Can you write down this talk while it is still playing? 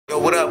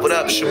What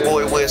up? It's your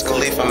boy Wiz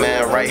Khalifa,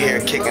 man, right here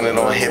kicking it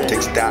on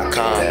Hyptix.com.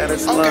 Trying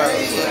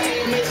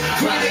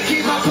to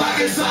keep my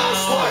pockets on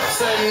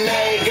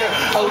Schwarzenegger.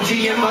 OG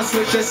in my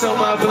switcher so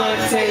my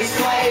blunt tastes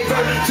flavor.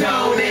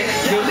 Don't it?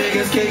 You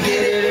niggas can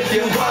get it if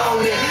you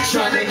want it.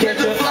 Trying to catch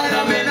a flight,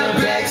 I'm in the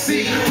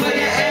backseat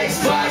playing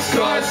Xbox,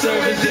 card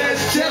service,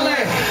 just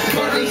chilling.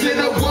 Burners in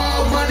the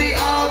wall, money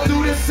all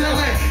through the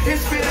ceiling.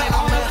 It's been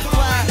on the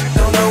fly.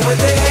 Don't know what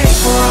they hate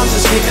for, I'm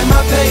just getting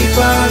my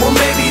paper. Well,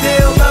 maybe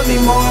they'll love me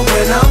more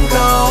when I'm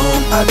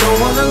gone. I don't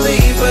wanna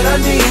leave, but I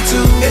need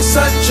to. It's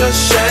such a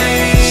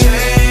shame.